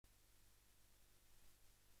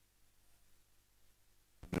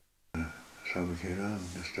Sohbat Sheikh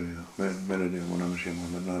Hassan, melody of Sheikh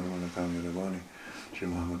Muhammad, Sheikh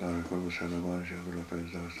Muhammad,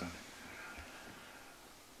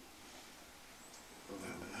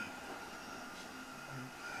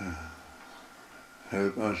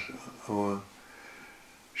 help us, our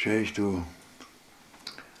Sheikh, to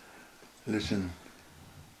listen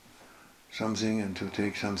something and to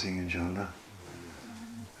take something, inshallah.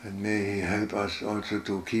 And may he help us also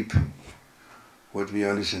to keep what we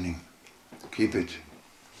are listening. Keep it.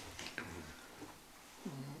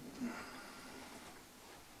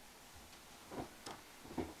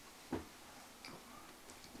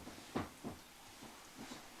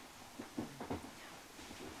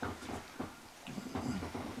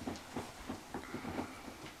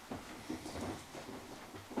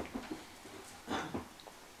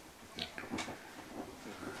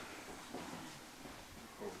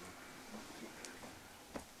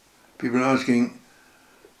 People asking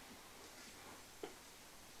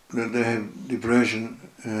that they have depression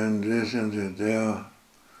and this and that. They are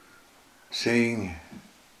saying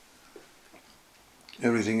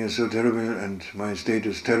everything is so terrible and my state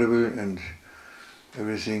is terrible and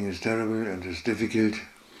everything is terrible and it's difficult.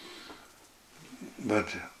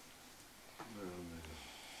 But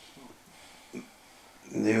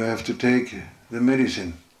you have to take the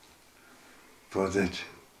medicine for that.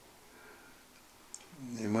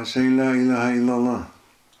 You must say la ilaha illallah.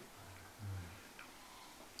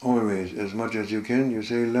 Always, as much as you can, you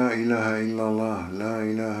say la ilaha illallah, la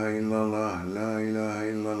ilaha illallah, la ilaha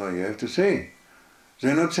illallah. You have to say.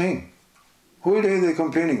 They're not saying. Whole day they're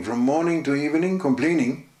complaining, from morning to evening,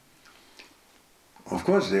 complaining. Of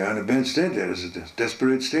course, they are in a bad state, there is a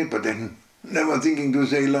desperate state, but they're never thinking to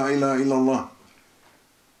say la ilaha illallah.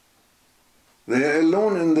 They are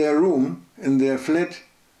alone in their room, in their flat,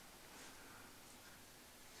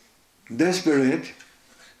 desperate,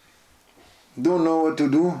 don't know what to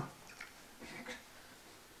do,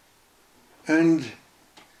 and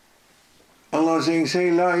Allah saying,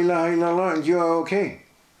 say la ilaha illallah and you are okay.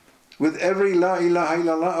 With every la ilaha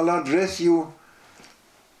illallah, Allah dress you,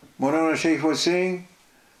 Maulana Shaykh was saying,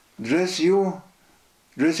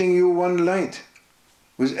 dressing you one light.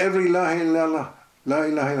 With every la ilaha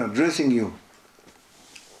illallah, dressing you.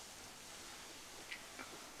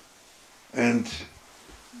 And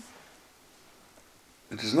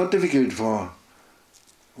it is not difficult for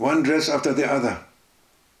one dress after the other.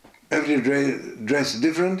 Every dress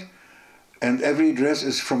different, and every dress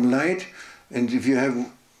is from light. And if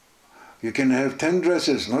you can have 10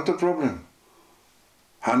 dresses, not a problem.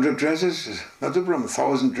 100 dresses is not a problem.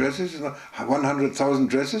 1,000 dresses, 100,000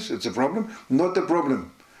 dresses, it's a problem. Not a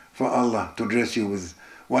problem for Allah to dress you with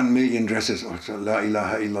 1,000,000 dresses also. La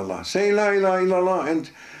ilaha illallah. Say la ilaha illallah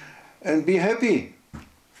and be happy.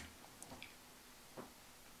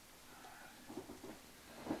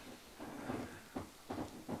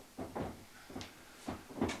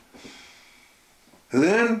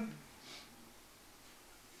 Then,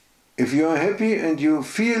 if you are happy and you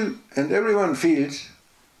feel, and everyone feels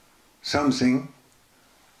something,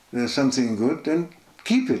 there's something good, then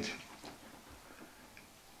keep it.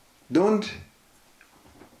 Don't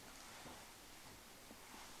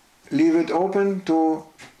leave it open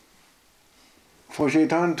for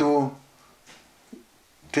Shaitan to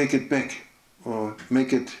take it back or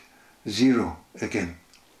make it zero again.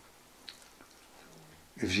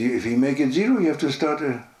 If he make it zero, you have to start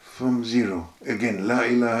from zero again. La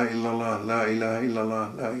ilaha illallah, la ilaha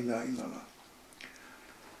illallah, la ilaha illallah.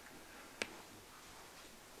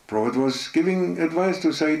 Prophet was giving advice to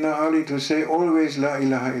Sayyidina Ali to say always la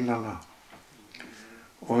ilaha illallah.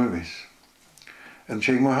 Always. And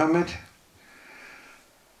Sheikh Muhammad,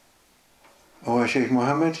 our Sheikh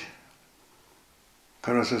Muhammad,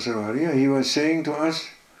 he was saying to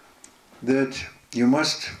us that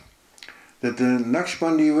that the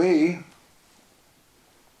Naqshbandi way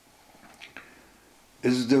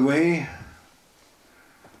is the way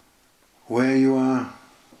where you are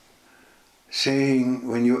saying,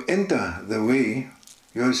 when you enter the way,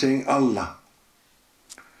 you are saying Allah,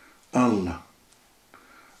 Allah,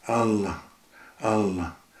 Allah,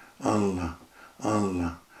 Allah, Allah,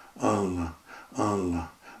 Allah, Allah, Allah,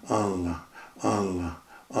 Allah, Allah,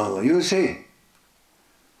 Allah. You are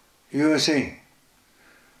saying.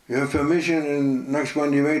 You have permission in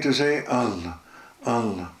Naqshbandi way to say Allah,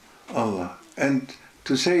 Allah, Allah, and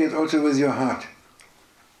to say it also with your heart.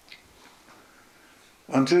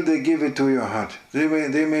 Until they give it to your heart. They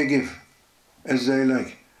may give as they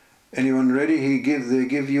like. Anyone ready? They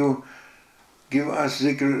give us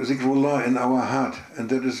zikrullah in our heart, and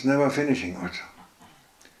that is never finishing also.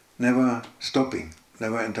 Never stopping,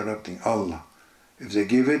 never interrupting. Allah. If they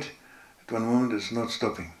give it one moment, it's not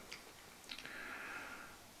stopping.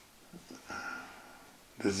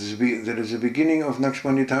 That is the beginning of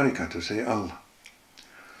Naqshbandi Tariqa, to say Allah.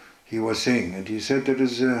 He was saying, and he said that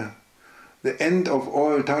is the end of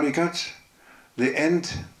all tariqats, the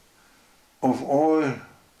end of all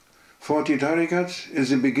 40 tariqats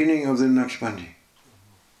is the beginning of the Naqshbandi.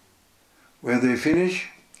 Where they finish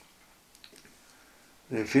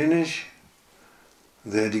their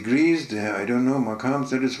degrees, their, I don't know, maqams,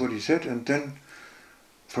 that is what he said, and then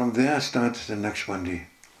from there starts the Naqshbandi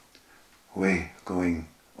way going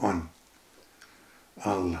on.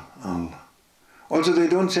 Allah, Allah. Also they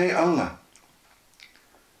don't say Allah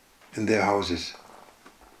in their houses.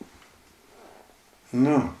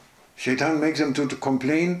 No. Shaitan makes them to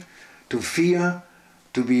complain, to fear,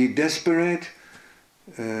 to be desperate,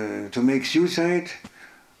 to make suicide,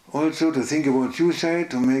 also to think about suicide,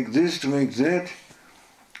 to make this, to make that,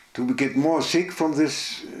 to get more sick from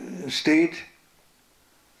this state.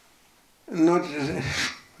 Not,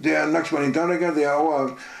 they are Naqshbandi Tariqa, they are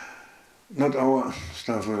our, not our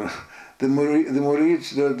stuff, the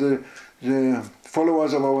murids, the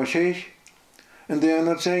followers of our Sheikh, and they are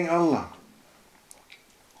not saying Allah.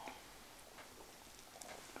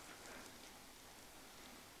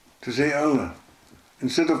 To say Allah.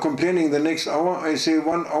 Instead of complaining the next hour, I say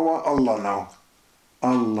 1 hour Allah now.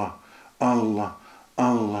 Allah, Allah,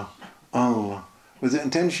 Allah, Allah. With the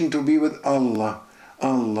intention to be with Allah.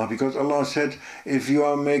 Allah, because Allah said, if you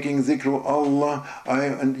are making dhikr Allah,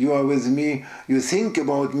 and you are with me, you think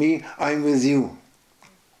about me, I'm with you.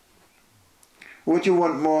 What you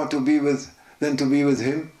want more to be with than to be with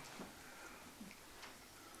Him?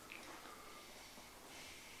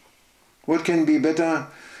 What can be better?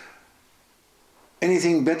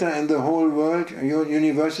 Anything better in the whole world, your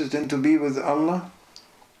universes, than to be with Allah?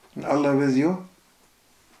 And Allah with you?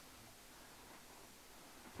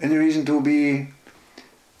 Any reason to be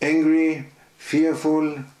angry,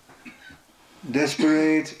 fearful,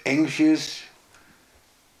 desperate, anxious?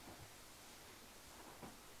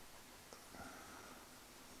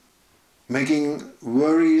 Making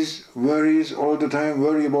worries all the time,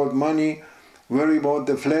 worry about money, worry about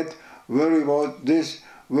the flat, worry about this,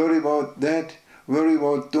 worry about that, worry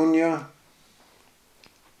about dunya.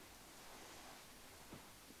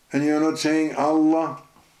 And you're not saying Allah.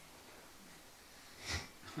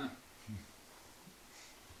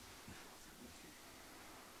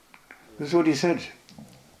 That's what he said.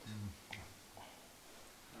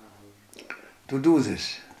 To do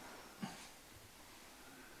this.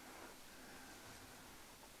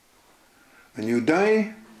 When you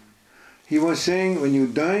die, he was saying, when you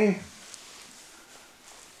die,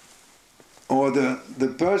 or the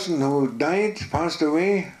person who died, passed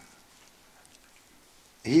away,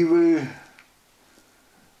 he will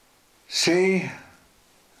say,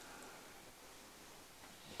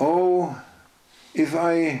 oh, if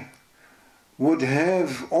I would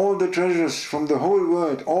have all the treasures from the whole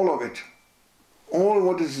world, all of it, all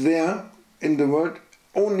what is there in the world,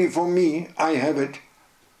 only for me, I have it.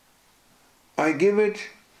 I give it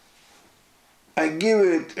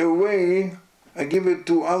away, I give it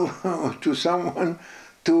to Allah or to someone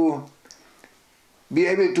to be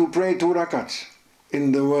able to pray 2 rakats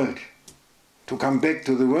in the world, to come back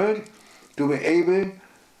to the world, to be able,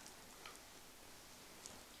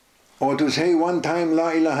 or to say 1 time la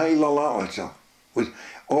ilaha illallah also,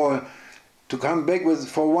 or to come back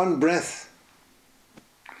for 1 breath.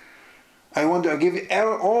 I want to give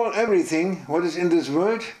everything what is in this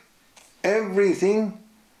world, everything,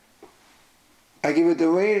 I give it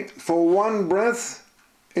away for 1 breath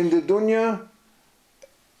in the dunya,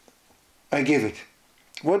 I give it.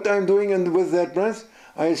 What I'm doing with that breath,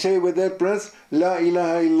 I say with that breath, la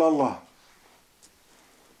ilaha illallah.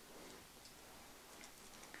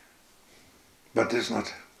 But it's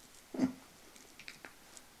not.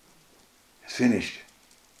 It's finished.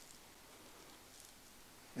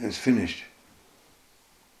 It's finished.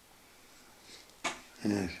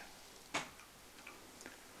 Yes.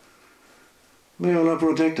 May Allah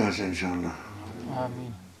protect us, inshallah.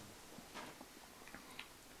 Ameen.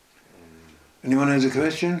 Anyone has a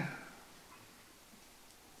question?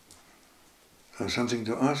 Or something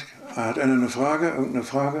to ask? Hat einer eine Frage? Irgendeine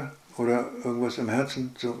Frage? Oder irgendwas im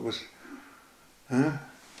Herzen? So was?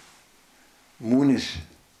 Munis,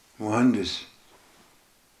 Muhandis.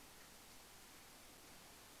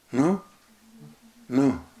 No?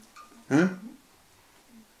 No? Huh?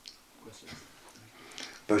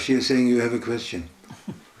 Bashir is saying you have a question.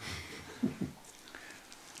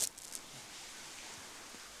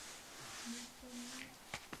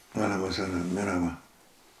 Merhaba.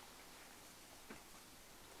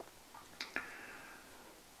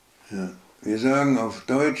 Yeah. wir sagen auf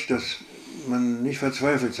Deutsch, dass man nicht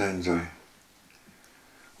verzweifelt sein soll.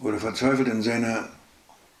 Oder verzweifelt in seiner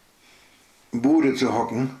Bude zu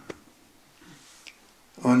hocken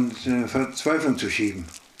und Verzweiflung zu schieben.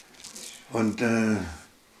 Und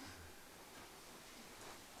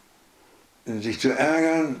sich zu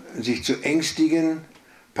ärgern, sich zu ängstigen,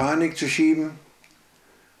 Panik zu schieben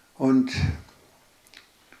und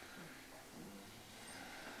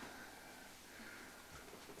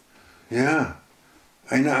ja,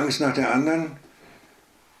 eine Angst nach der anderen.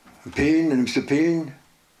 Pillen, dann nimmst du Pillen,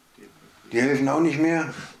 die helfen auch nicht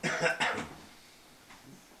mehr.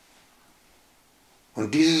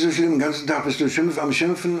 Und dies ist so schlimm, den ganzen Tag bist du am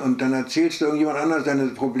Schimpfen und dann erzählst du irgendjemand anders deine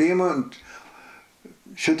Probleme und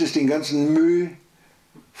schüttest den ganzen Müll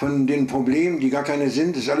von den Problemen, die gar keine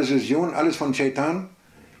sind, das ist alles Illusion, alles von Shaitan,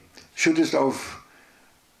 schüttest auf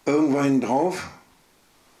irgendwann drauf.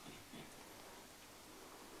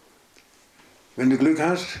 Wenn du Glück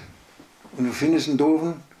hast und du findest einen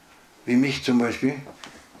Doofen, wie mich zum Beispiel,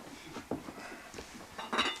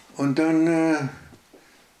 und dann,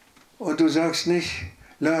 und du sagst nicht,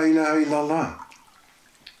 La ilaha illallah.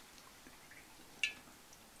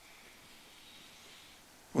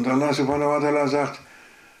 Und Allah subhanahu wa ta'ala sagt,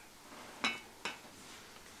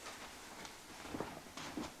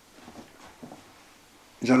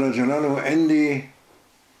 Jalla Jalaluhu Indi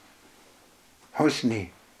Husni.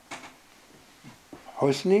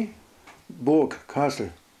 Husni? Burg, castle,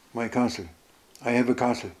 my castle. I have a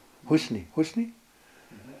castle. Husni. Husni?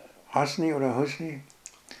 Hasni oder Husni?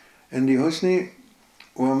 Indi Husni,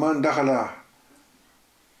 wa man dakhala.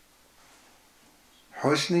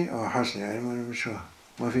 Husni oder Hasni?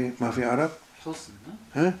 ما في عرب؟ حسن.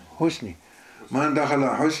 ها؟ حسني. من دخل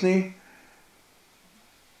حسني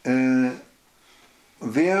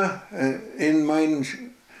wer in mein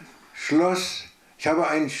Schloss, ich habe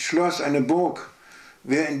ein Schloss, eine Burg,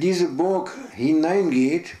 wer in diese Burg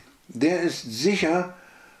hineingeht, der ist sicher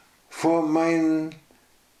vor meiner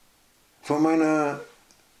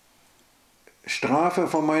Strafe,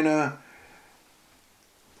 vor meiner,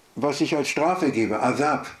 was ich als Strafe gebe,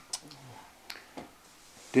 Azab.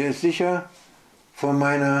 Der ist sicher vor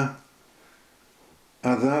meiner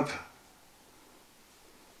Azab,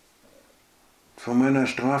 vor meiner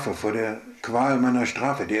Strafe, vor der Qual meiner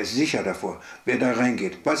Strafe. Der ist sicher davor, wer da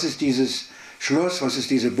reingeht. Was ist dieses Schloss, was ist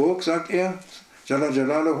diese Burg, sagt er, Jalla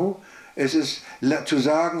Jalaluhu? Es ist zu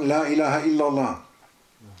sagen, La ilaha illallah.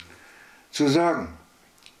 Zu sagen,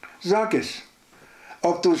 sag es.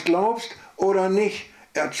 Ob du es glaubst oder nicht,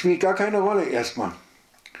 das spielt gar keine Rolle erstmal.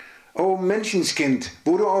 Oh Menschenskind,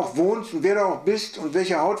 wo du auch wohnst und wer du auch bist und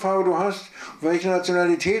welche Hautfarbe du hast, welche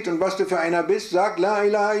Nationalität und was du für einer bist, sag La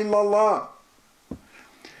ilaha illallah.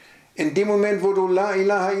 In dem Moment, wo du La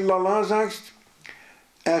ilaha illallah sagst,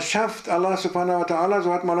 erschafft Allah subhanahu wa ta'ala,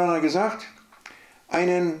 so hat Maulana gesagt,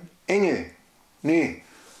 einen Engel, nee,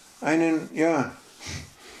 einen, ja,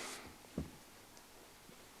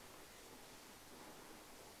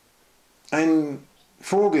 einen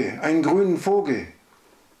Vogel, einen grünen Vogel.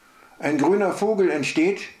 Ein grüner Vogel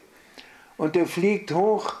entsteht und der fliegt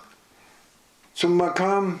hoch zum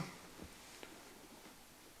Makam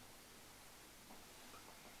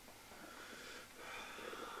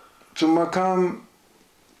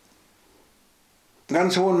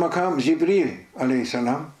ganz hohen Makam, Jibril a.s.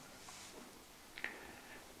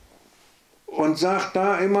 und sagt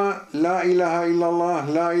da immer La ilaha illallah,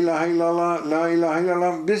 La ilaha illallah, La ilaha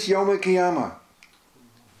illallah, bis Yawm al-Qiyamah,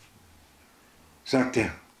 sagt er.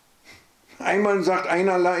 Einmal sagt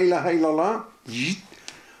einer La ilaha illallah,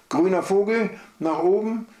 grüner Vogel, nach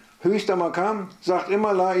oben, höchster Makam, sagt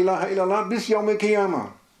immer La ilaha illallah bis Yawm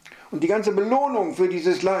al-Qiyamah. Und die ganze Belohnung für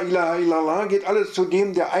dieses La ilaha illallah geht alles zu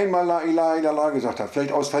dem, der einmal La ilaha illallah gesagt hat,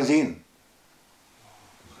 vielleicht aus Versehen.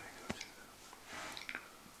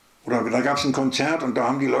 Oder da gab es ein Konzert und da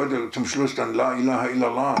haben die Leute zum Schluss dann La ilaha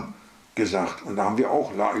illallah gesagt. Und da haben wir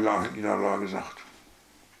auch La ilaha illallah gesagt.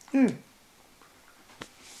 Hm.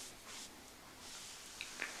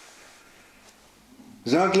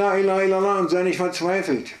 Sag La ilaha illallah und sei nicht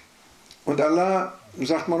verzweifelt. Und Allah,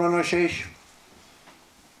 sagt Maulana Sheikh,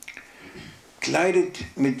 kleidet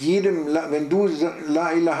mit jedem, wenn du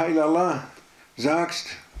La ilaha illallah sagst,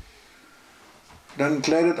 dann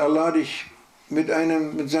kleidet Allah dich mit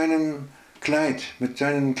seinem Kleid, mit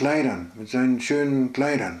seinen Kleidern, mit seinen schönen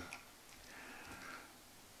Kleidern.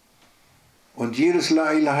 Und jedes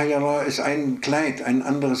La ilaha illallah ist ein Kleid, ein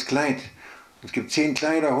anderes Kleid. Es gibt 10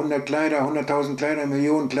 Kleider, 100 Kleider, 100.000 Kleider,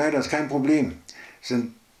 Millionen Kleider, ist kein Problem. Es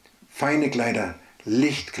sind feine Kleider,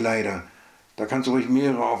 Lichtkleider. Da kannst du ruhig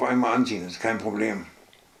mehrere auf einmal anziehen, ist kein Problem.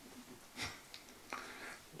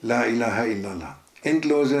 La ilaha illallah.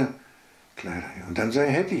 Endlose Kleider. Und dann sei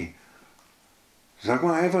happy. Sag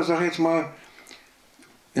mal einfach, sag jetzt mal,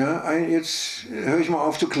 ja, jetzt höre ich mal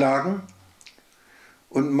auf zu klagen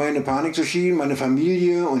und meine Panik zu schieben, meine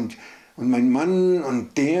Familie und mein Mann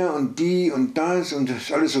und der und die und das und das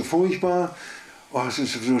ist alles so furchtbar. Oh, es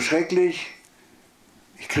ist so schrecklich.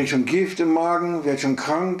 Ich kriege schon Gift im Magen, werde schon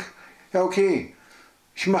krank. Ja, okay.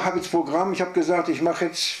 Ich habe jetzt Programm, ich habe gesagt, ich mache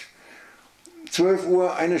jetzt 12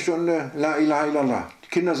 Uhr, eine Stunde La ilaha illallah. Die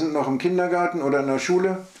Kinder sind noch im Kindergarten oder in der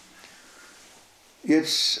Schule.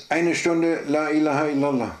 Jetzt eine Stunde La ilaha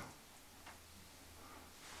illallah.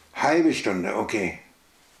 Halbe Stunde, okay.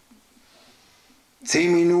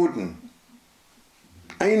 10 Minuten.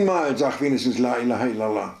 Einmal sag wenigstens La ilaha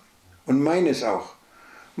illallah. Und meines auch.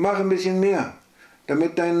 Mach ein bisschen mehr,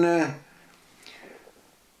 damit deine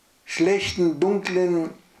schlechten,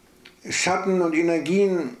 dunklen Schatten und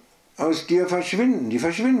Energien aus dir verschwinden. Die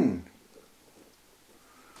verschwinden.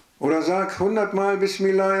 Oder sag 100 Mal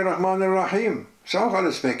Bismillahirrahmanirrahim. Ist auch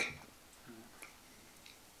alles weg.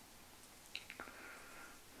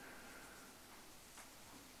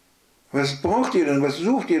 Was braucht ihr denn? Was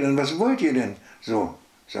sucht ihr denn? Was wollt ihr denn? So,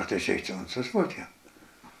 sagt der Sheikh zu uns. Was wollt ihr?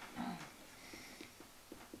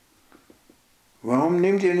 Warum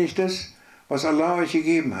nehmt ihr nicht das, was Allah euch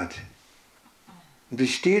gegeben hat? Und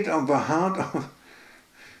besteht und beharrt auf.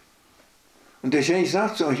 Und der Sheikh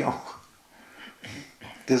sagt es euch auch.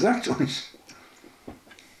 Der sagt es uns.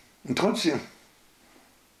 Und trotzdem.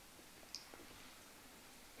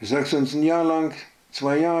 Er sagt es uns ein Jahr lang,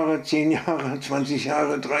 2 Jahre, 10 Jahre, 20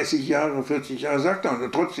 Jahre, 30 Jahre, 40 Jahre, sagt er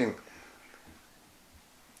und trotzdem.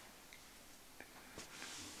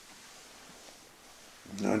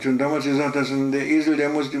 Er hat schon damals gesagt, dass der Esel,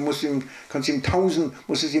 kannst es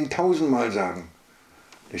ihm 1000-mal sagen.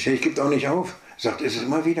 Der Sheikh gibt auch nicht auf, sagt es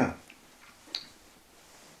immer wieder.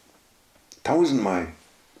 1000-mal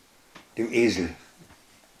dem Esel.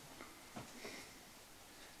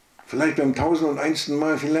 Vielleicht beim 1001.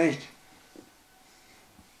 Mal vielleicht.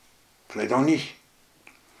 Vielleicht auch nicht.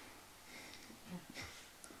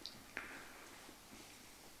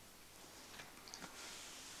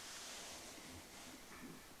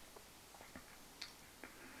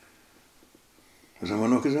 Was haben wir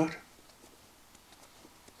noch gesagt?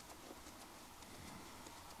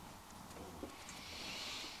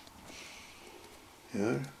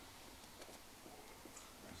 Ja.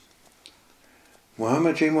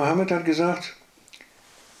 Sheikh Muhammad hat gesagt,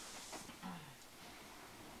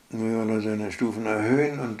 möge Allah seine Stufen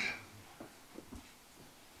erhöhen und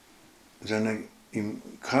ihm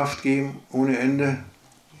Kraft geben ohne Ende.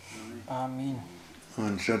 Amen.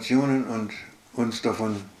 Und Stationen und uns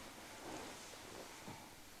davon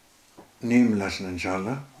nehmen lassen,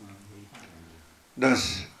 inshallah.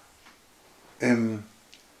 Dass im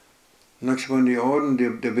Naqshbandi-Orden,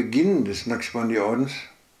 der Beginn des Naqshbandi-Ordens,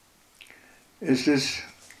 ist es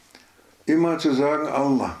immer zu sagen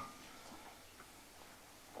Allah.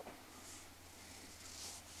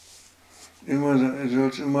 Du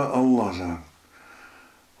sollst immer Allah sagen.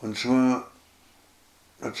 Und zwar,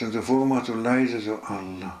 hat es dann so vorgemacht, so leise, so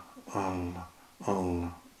Allah, Allah,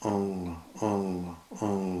 Allah, Allah, Allah,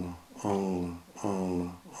 Allah, Allah,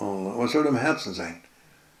 Allah, Allah. Aber es soll im Herzen sein.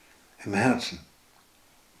 Im Herzen.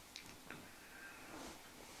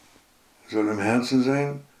 Es soll im Herzen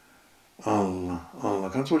sein. Allah, Allah.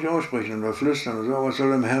 Kannst du ruhig aussprechen oder flüstern oder so, aber es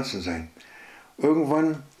soll im Herzen sein.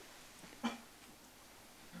 Irgendwann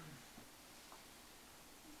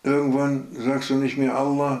sagst du nicht mehr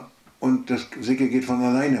Allah und das Zikr geht von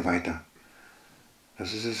alleine weiter.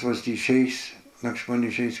 Das ist es, was die Sheikhs,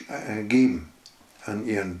 Naqshbandi Sheikhs geben an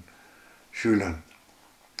ihren Schülern,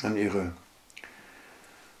 an ihre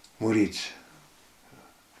Murids.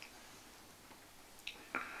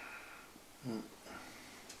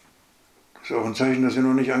 Das ist auch ein Zeichen, dass wir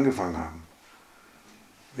noch nicht angefangen haben.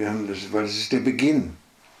 Weil das ist der Beginn.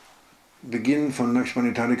 Beginn von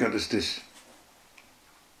Naqshbandi Tariqat ist das.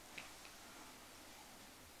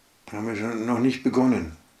 Da haben wir schon noch nicht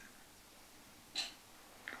begonnen.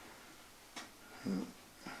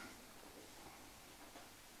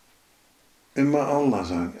 Immer Allah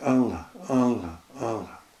sagen. Allah, Allah,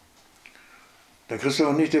 Allah. Da kriegst du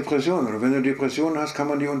auch nicht Depressionen. Oder wenn du Depressionen hast, kann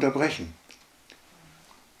man die unterbrechen.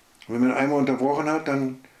 Und wenn man einmal unterbrochen hat,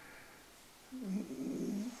 dann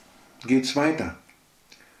geht es weiter.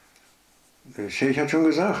 Der Sheikh hat schon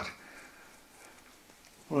gesagt,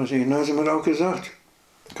 oder Sheikh Nasim hat auch gesagt,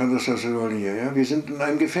 ja, wir sind in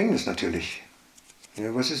einem Gefängnis natürlich.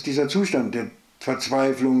 Ja, was ist dieser Zustand der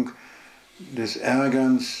Verzweiflung, des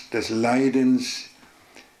Ärgerns, des Leidens,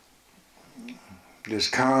 des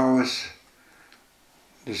Chaos,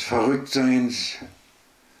 des Verrücktseins,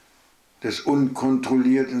 des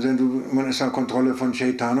Unkontrollierten. Man ist an Kontrolle von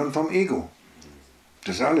Shaitan und vom Ego.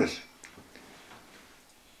 Das ist alles.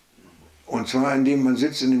 Und zwar indem man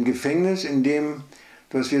sitzt in dem Gefängnis, in dem,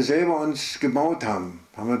 was wir selber uns gebaut haben.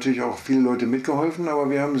 Haben natürlich auch viele Leute mitgeholfen, aber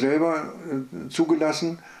wir haben selber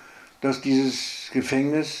zugelassen, dass dieses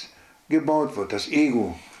Gefängnis gebaut wird, das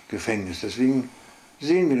Ego-Gefängnis. Deswegen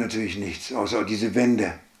sehen wir natürlich nichts, außer diese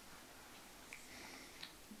Wände.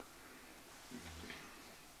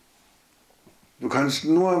 Du kannst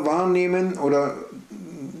nur wahrnehmen oder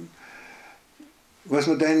was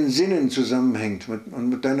mit deinen Sinnen zusammenhängt und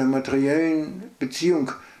mit deiner materiellen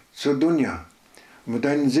Beziehung zur Dunya und mit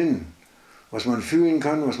deinen Sinnen, was man fühlen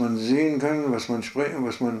kann, was man sehen kann, was man sprechen,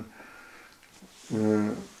 was man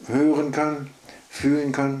hören kann,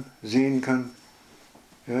 fühlen kann, sehen kann,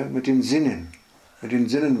 ja, mit den Sinnen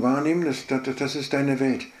wahrnehmen, das ist deine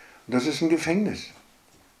Welt. Und das ist ein Gefängnis.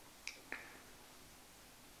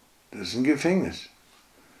 Das ist ein Gefängnis.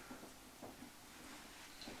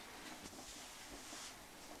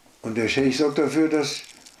 Und der Sheikh sorgt dafür, dass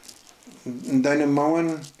in deinen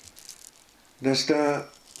Mauern, dass da,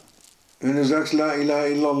 wenn du sagst La ilaha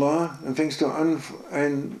illallah, dann fängst du an,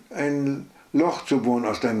 ein Loch zu bohren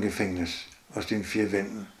aus deinem Gefängnis, aus den 4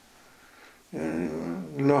 Wänden.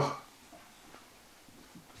 Ein Loch.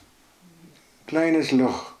 Kleines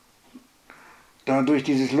Loch. Da durch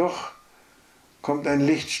dieses Loch kommt ein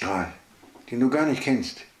Lichtstrahl, den du gar nicht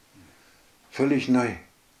kennst. Völlig neu.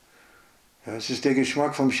 Ja, es ist der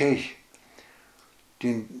Geschmack vom Sheikh.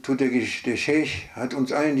 Der Sheikh hat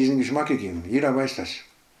uns allen diesen Geschmack gegeben. Jeder weiß das.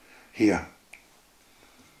 Hier.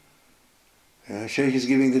 Ja, Sheikh is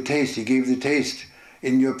giving the taste. He gave the taste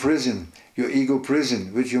in your prison, your ego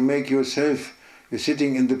prison, which you make yourself. You're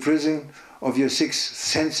sitting in the prison of your 6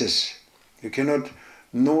 senses. You cannot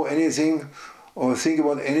know anything or think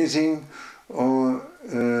about anything or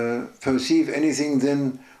perceive anything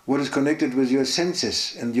than what is connected with your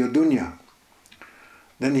senses and your dunya.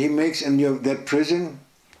 Then he makes in that prison,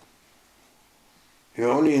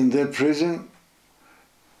 you're only in that prison,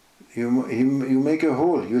 you make a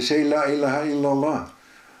hole. You say La ilaha illallah.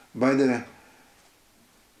 By the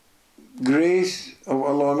grace of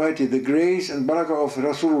Allah Almighty, the grace and barakah of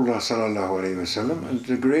Rasulullah sallallahu alayhi wasallam, and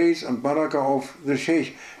the grace and barakah of the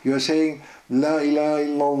Sheikh, you are saying La ilaha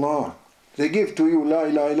illallah. They give to you La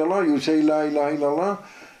ilaha illallah, you say La ilaha illallah,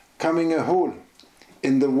 coming a hole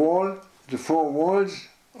in the wall, the 4 walls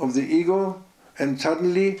of the ego, and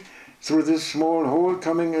suddenly through this small hole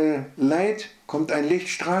coming a light, kommt ein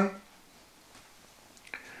Lichtstrahl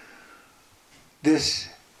des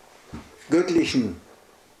Göttlichen.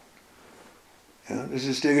 Ja, das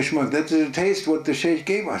ist der Geschmack. That's the taste what the Sheikh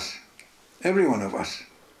gave us. Every one of us.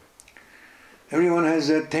 Everyone has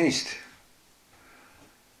that taste.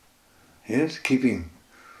 Yes, keeping.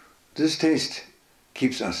 This taste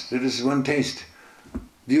keeps us. That is one taste.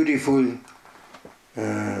 Beautiful,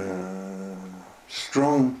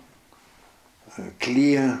 strong,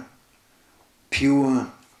 clear, pure,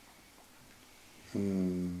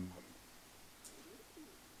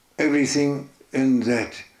 everything in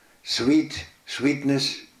that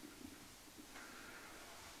sweetness.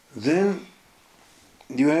 Then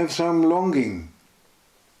you have some longing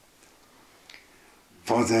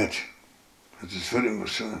for that. It is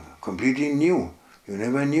completely new. You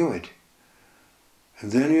never knew it.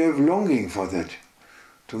 And then you have longing for that,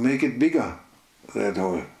 to make it bigger, that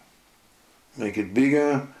hole. Make it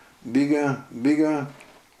bigger, bigger, bigger,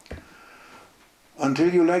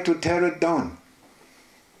 until you like to tear it down.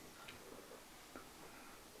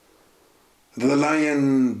 The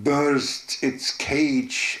lion bursts its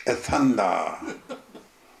cage a thunder.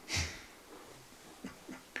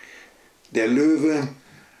 Der Löwe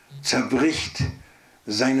zerbricht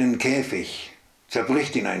seinen Käfig,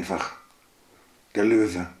 zerbricht ihn einfach. Der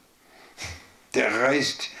Löwe, der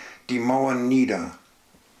reißt die Mauern nieder.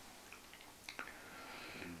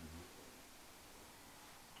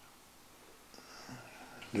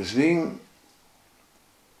 Deswegen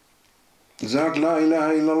sag La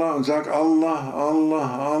ilaha illallah und sag Allah,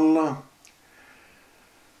 Allah, Allah.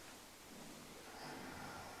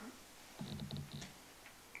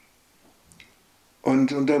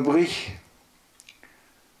 Und unterbrich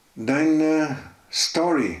deine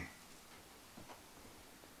Story.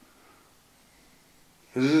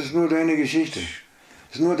 Es ist nur deine Geschichte.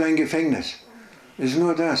 Es ist nur dein Gefängnis. Es ist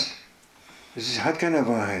nur das. Hat keine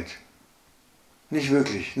Wahrheit. Nicht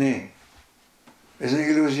wirklich, nee. Es ist eine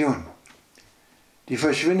Illusion. Die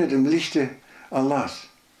verschwindet im Lichte Allahs.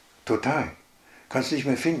 Total. Kannst nicht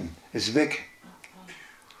mehr finden. Ist weg.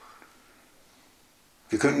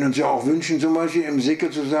 Wir könnten uns ja auch wünschen, zum Beispiel im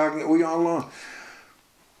Dhikr zu sagen, oh ja Allah,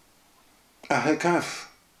 Ahl Kaf.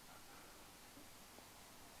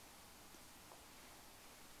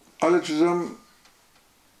 Alle zusammen,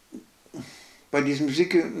 bei diesem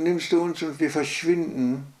Dhikr nimmst du uns und wir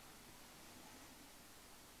verschwinden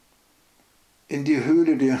in die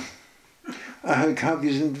Höhle der Ahl Kaf,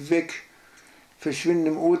 wir sind weg, verschwinden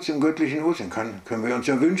im Ozean, im göttlichen Ozean. Können wir uns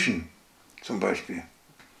ja wünschen, zum Beispiel.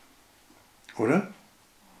 Oder?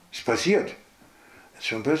 Ist passiert. Ist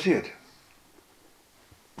schon passiert.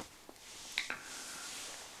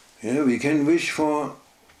 Yeah, we can wish for,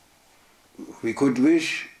 we could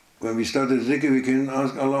wish, when we started Dhikr, we can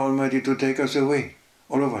ask Allah Almighty to take us away,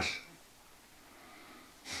 all of us.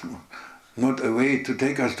 Not away to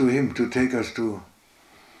take us to Him, to take us to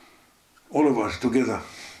all of us together.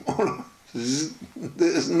 All of us.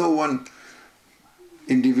 There is no one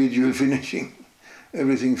individual finishing,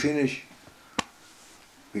 everything finished.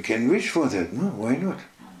 We can wish for that, no? Why not?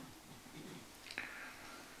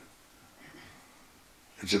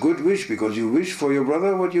 It's a good wish because you wish for your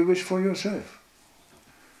brother what you wish for yourself.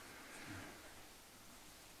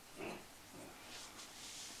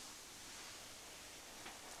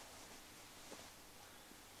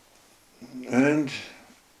 And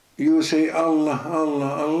you say Allah,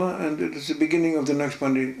 Allah, Allah, and it is the beginning of the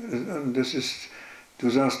Naqshbandi, and das ist, du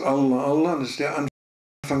sagst Allah, Allah, das ist der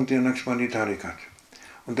Anfang der Naqshbandi Tarikat.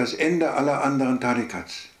 Und das Ende aller anderen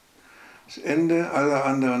Tarikats. Das Ende aller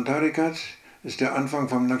anderen Tarikats ist der Anfang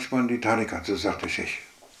vom Naqshbandi Tarikat, so sagt der Sheikh.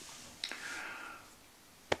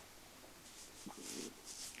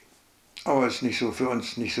 Aber es ist nicht so, für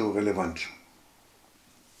uns nicht so relevant.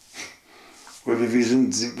 Weil wir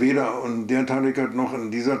sind weder in der Tarikat noch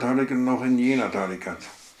in dieser Tarikat noch in jener Tarikat.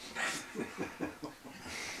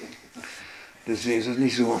 Deswegen ist es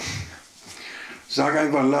nicht so. Sag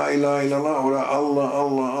einfach La ilaha illallah oder Allah,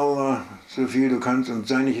 Allah, Allah, so viel du kannst und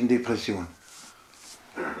sei nicht in Depression.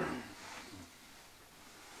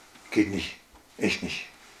 Geht nicht, echt nicht.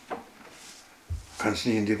 Du kannst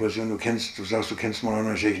nicht in Depression, du sagst, du kennst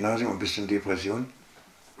Maulana Sheikh Nasim und bist in Depression.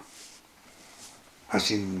 Hast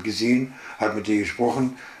ihn gesehen, hat mit dir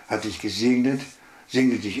gesprochen, hat dich gesegnet,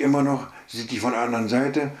 segnet dich immer noch, sieht dich von der anderen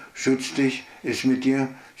Seite, schützt dich, ist mit dir,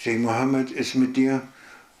 Sheikh Muhammad ist mit dir,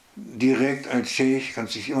 direkt als Sheikh,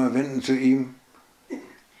 kannst dich immer wenden zu ihm.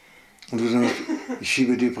 Und du sagst, ich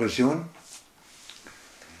schiebe Depression.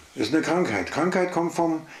 Das ist eine Krankheit.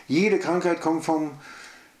 Jede Krankheit kommt von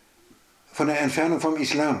der Entfernung vom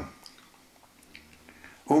Islam.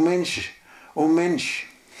 O Mensch,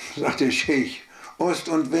 sagt der Sheikh, Ost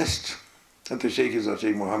und West, hat der Sheikh gesagt,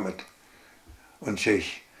 Sheikh Muhammad und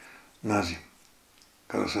Sheikh Nasim.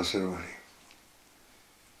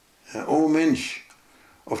 Ja, o Mensch,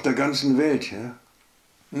 auf der ganzen Welt, ja?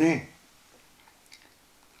 Nee,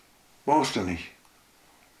 brauchst du nicht.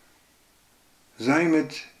 Sei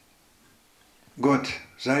mit Gott,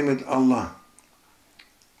 sei mit Allah.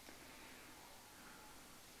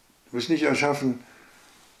 Du bist nicht erschaffen,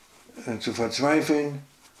 zu verzweifeln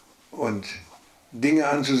und Dinge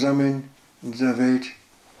anzusammeln in dieser Welt,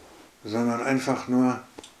 sondern einfach nur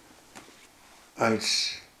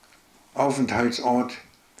als Aufenthaltsort,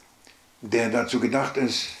 der dazu gedacht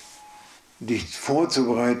ist, dich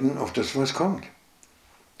vorzubereiten auf das, was kommt.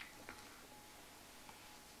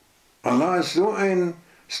 Allah ist so ein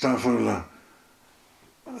Astaghfirullah,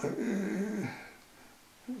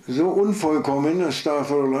 so unvollkommen,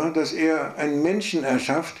 Astaghfirullah, dass er einen Menschen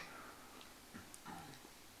erschafft,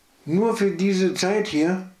 nur für diese Zeit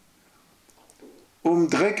hier, um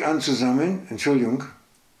Dreck anzusammeln, Entschuldigung,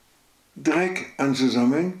 Dreck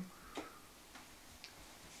anzusammeln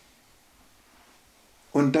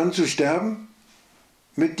und dann zu sterben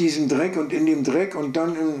mit diesem Dreck und in dem Dreck und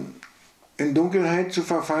dann in Dunkelheit zu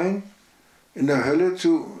verfallen, in der Hölle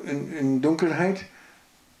in Dunkelheit.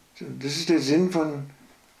 Das ist der Sinn von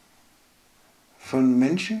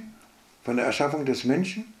Menschen, von der Erschaffung des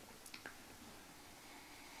Menschen.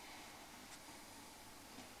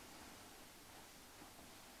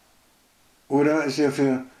 Oder ist das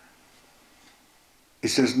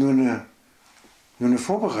nur eine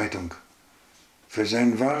Vorbereitung für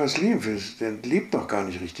sein wahres Leben? Der lebt doch gar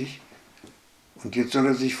nicht richtig. Und jetzt soll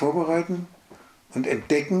er sich vorbereiten und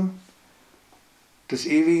entdecken das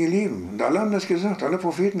ewige Leben. Und alle haben das gesagt, alle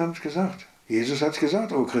Propheten haben es gesagt. Jesus hat es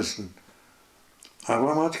gesagt, oh Christen.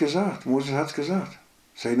 Abraham hat es gesagt, Moses hat es gesagt.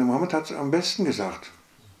 Sayyidina Muhammad hat es am besten gesagt.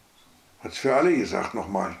 Hat es für alle gesagt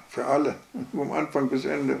nochmal, für alle, vom Anfang bis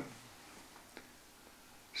Ende.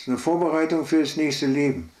 Es ist eine Vorbereitung für das nächste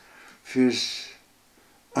Leben, fürs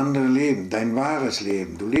andere Leben, dein wahres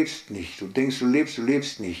Leben. Du lebst nicht, du denkst, du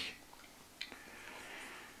lebst nicht.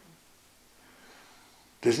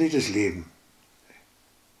 Das ist nicht das Leben.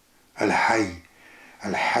 Al-Hayy.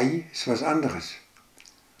 Al-Hayy ist was anderes.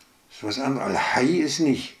 Al-Hayy ist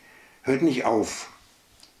nicht, hört nicht auf.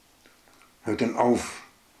 Hört dann auf.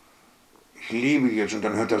 Ich lebe jetzt und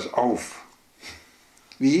dann hört das auf.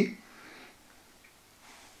 Wie?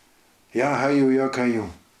 Ja Hayyu, ja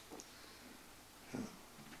Qayyum.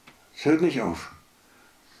 Es hört nicht auf.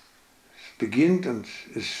 Es beginnt und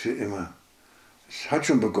ist für immer. Es hat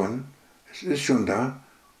schon begonnen, es ist schon da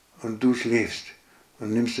und du schläfst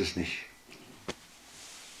und nimmst es nicht.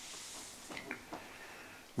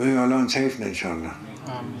 Möge Allah uns helfen, inshallah.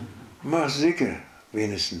 Amen. Mach Dhikr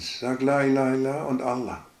wenigstens. Sag La ilaha illallah und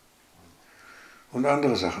Allah. Und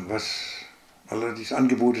andere Sachen. Allah, dieses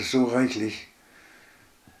Angebot ist so reichlich.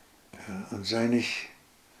 Ja, und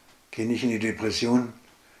geh nicht in die Depression,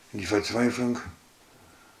 in die Verzweiflung.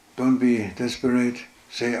 Don't be desperate.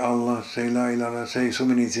 Say Allah, say La ilaha, say so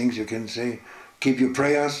many things you can say. Keep your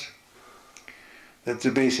prayers. That's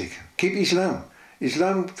the basic. Keep Islam.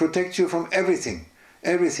 Islam protects you from everything.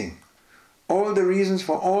 Everything. All the reasons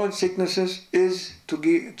for all sicknesses is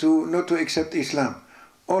not to accept Islam.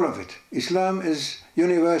 All of it. Islam is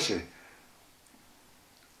universal.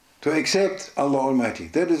 To accept Allah Almighty.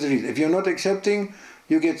 That is the reason. If you're not accepting,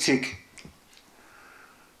 you get sick.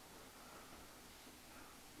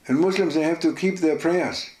 And Muslims, they have to keep their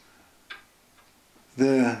prayers.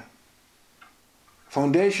 The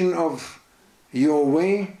foundation of your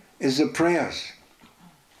way is the prayers.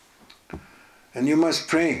 And you must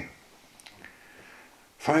pray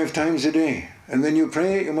 5 times a day. And when you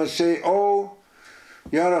pray, you must say, oh,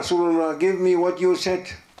 Ya Rasulullah, give me what you said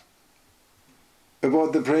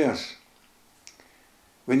about the prayers.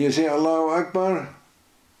 When you say Allahu Akbar,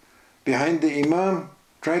 behind the Imam,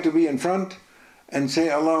 try to be in front and say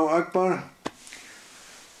Allahu Akbar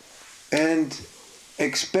and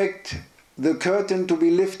expect the curtain to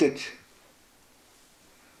be lifted.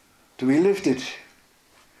 To be lifted.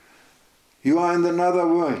 You are in another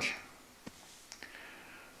world.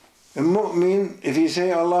 A mu'min, if he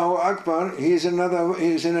say Allahu Akbar, he is in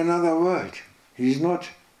another world. He is not.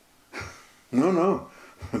 No.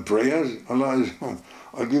 Prayers, Allah is,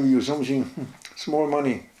 I'll give you something, small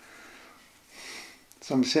money,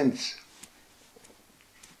 some cents.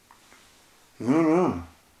 No.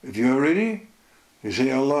 If you are ready, you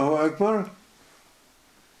say Allahu Akbar,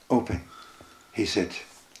 open. He said,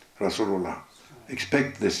 Rasulullah,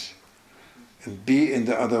 expect this. And be in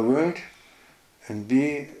the other world, and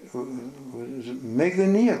make the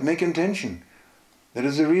niyat, make intention. That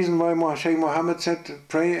is the reason why Sheikh Muhammad said,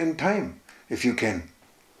 pray in time, if you can.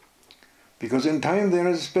 Because in time there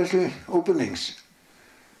are special openings.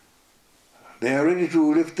 They are ready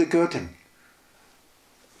to lift the curtain.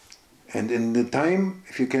 And in the time,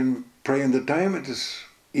 if you can pray in the time, it is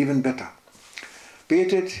even better.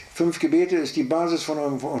 Betet, 5 Gebete ist die Basis von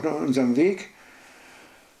unserem Weg.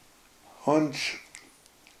 Und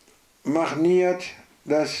mach Niyat,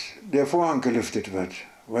 dass der Vorhang gelüftet wird.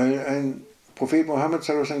 Weil ein Prophet Muhammad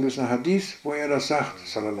sallallahu alaihi wasallam ist ein Hadith, wo er das sagt,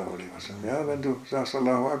 sallallahu alaihi wasallam. Ja, wenn du sagst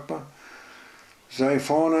Allahu Akbar, sei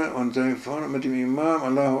vorne mit dem Imam,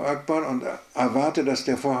 Allahu Akbar, und erwarte, dass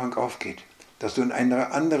der Vorhang aufgeht. Dass du in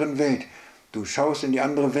einer anderen Welt, du schaust in die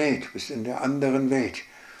andere Welt, bist in der anderen Welt.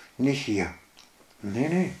 Nicht hier.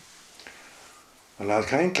 Nee. Allah hat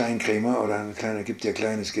keinen Kleinkrämer oder ein kleiner gibt dir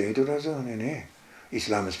kleines Geld oder so. Nee.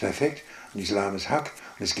 Islam ist perfekt und Islam ist Haq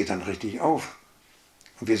und es geht dann richtig auf.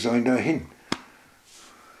 Und wir sollen dahin.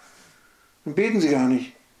 Und beten sie gar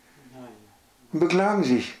nicht. Und beklagen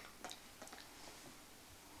sich.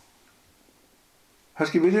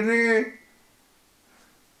 Hast du gebetet? Nee.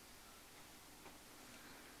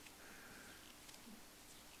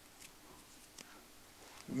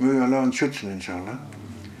 Möge Allah uns schützen, inshallah.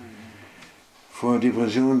 Vor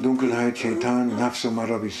Depression, Dunkelheit, Shaitan, Nafsu,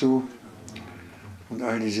 Marabisu und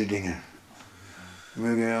all diese Dinge.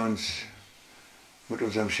 Möge er uns mit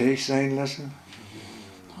unserem Sheikh sein lassen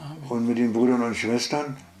und mit den Brüdern und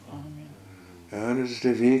Schwestern. Ja, das ist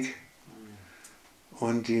der Weg.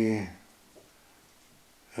 Und die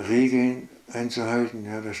Regeln einzuhalten.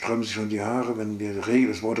 Ja, da sträuben sich schon die Haare, wenn wir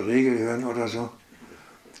das Wort Regel hören oder so.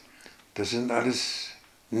 Das sind alles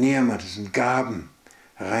Ni'mat, das sind Gaben.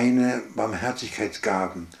 Reine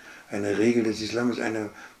Barmherzigkeitsgaben. Eine Regel des Islam ist eine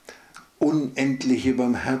unendliche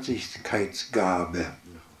Barmherzigkeitsgabe.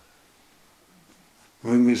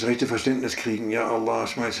 Mögen wir das rechte Verständnis kriegen. Ja Allah,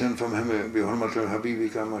 schmeiß hin vom Himmel. Bi hurmatil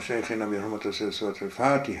Habibika ma Shaykhina bi hurmatil Surat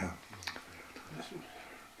al-Fatiha.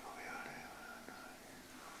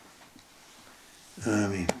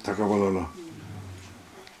 Amin. Taqabbalallah.